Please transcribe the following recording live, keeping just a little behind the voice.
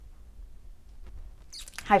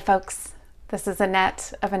Hi folks, this is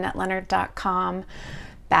Annette of AnnetteLeonard.com,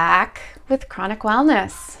 back with Chronic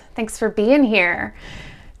Wellness. Thanks for being here.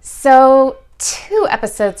 So 2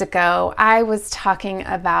 episodes ago, I was talking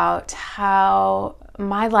about how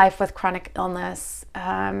my life with chronic illness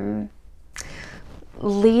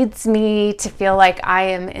leads me to feel like I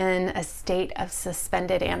am in a state of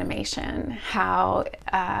suspended animation, how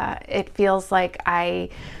it feels like I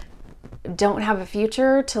don't have a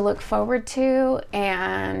future to look forward to,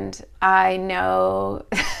 and I know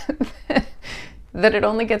that it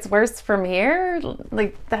only gets worse from here.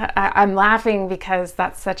 Like that, I'm laughing because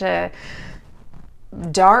that's such a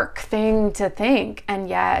dark thing to think, and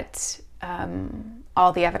yet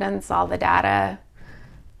all the evidence, all the data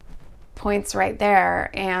points right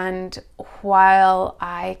there. And while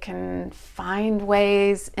I can find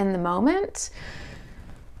ways in the moment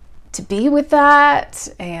to be with that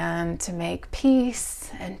and to make peace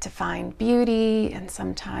and to find beauty and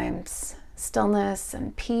sometimes stillness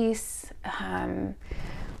and peace,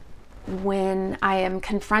 when I am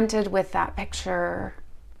confronted with that picture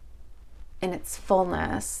in its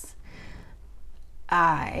fullness,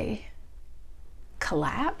 I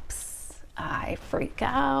collapse, I freak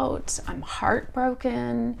out, I'm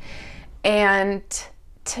heartbroken. And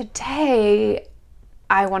today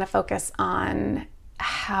I want to focus on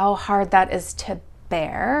how hard that is to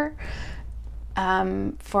bear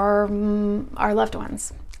for our loved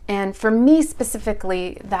ones. And for me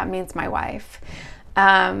specifically, that means my wife.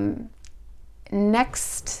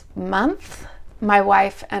 Next month, my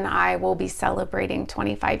wife and I will be celebrating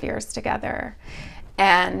 25 years together.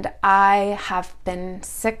 And I have been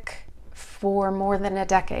sick for more than a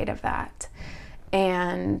decade of that.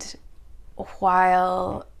 And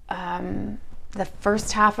while the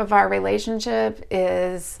first half of our relationship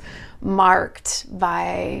is marked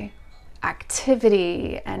by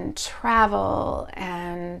activity and travel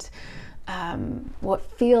and what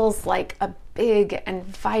feels like a big and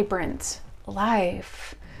vibrant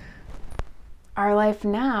life, our life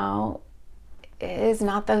now is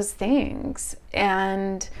not those things.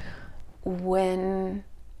 And when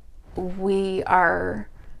we are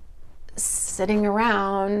sitting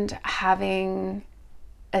around having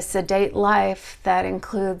a sedate life that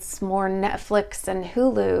includes more Netflix and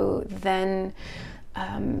Hulu than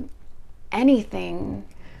anything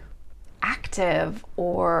active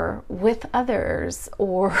or with others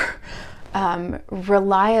or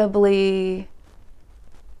reliably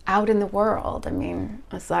out in the world. I mean,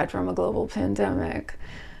 aside from a global pandemic,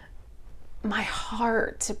 my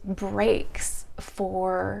heart breaks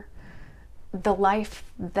for the life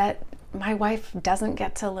that my wife doesn't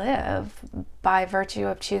get to live by virtue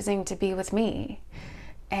of choosing to be with me.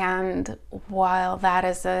 And while that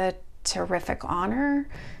is a terrific honor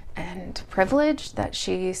and privilege that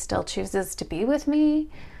she still chooses to be with me,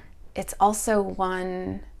 it's also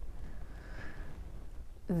one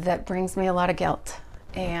that brings me a lot of guilt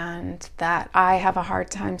and that I have a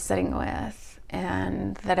hard time sitting with,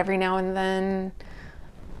 and that every now and then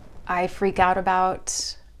I freak out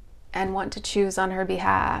about and want to choose on her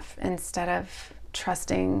behalf instead of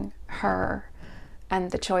trusting her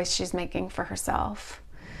and the choice she's making for herself.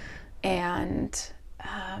 And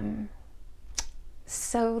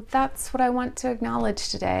so that's what I want to acknowledge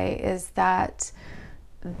today, is that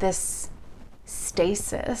this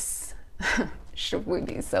stasis, should we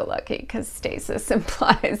be so lucky, because stasis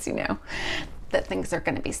implies, that things are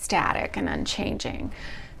going to be static and unchanging.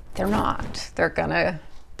 They're not. They're going to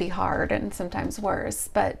be hard and sometimes worse,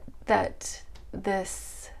 but that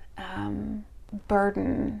this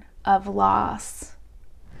burden of loss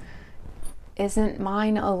isn't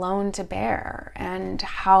mine alone to bear, and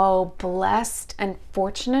how blessed and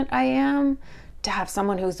fortunate I am to have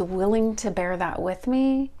someone who's willing to bear that with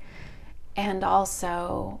me, and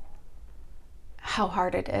also how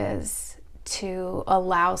hard it is to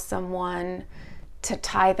allow someone to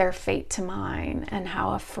tie their fate to mine, and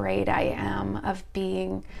how afraid I am of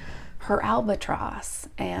being her albatross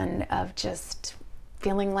and of just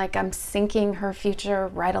feeling like I'm sinking her future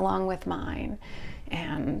right along with mine.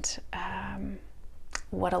 And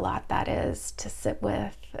what a lot that is to sit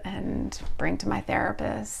with and bring to my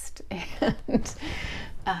therapist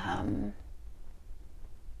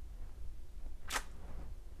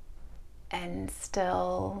and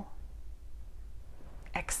still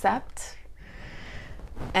accept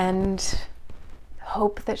and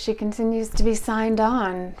hope that she continues to be signed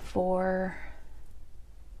on for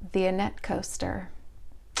the Annette coaster.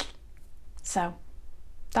 So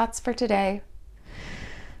that's for today,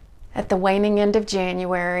 at the waning end of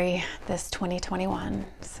January, this 2021.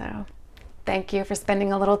 So thank you for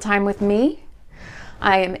spending a little time with me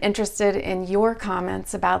I am interested in your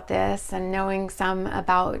comments about this and knowing some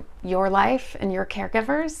about your life and your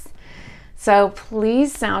caregivers. So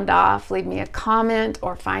please sound off, leave me a comment,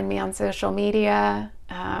 or find me on social media.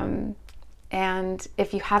 And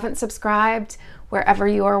if you haven't subscribed, wherever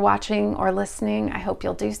you are watching or listening, I hope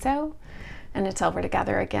you'll do so. And until we're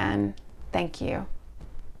together again, thank you,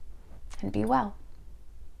 and be well.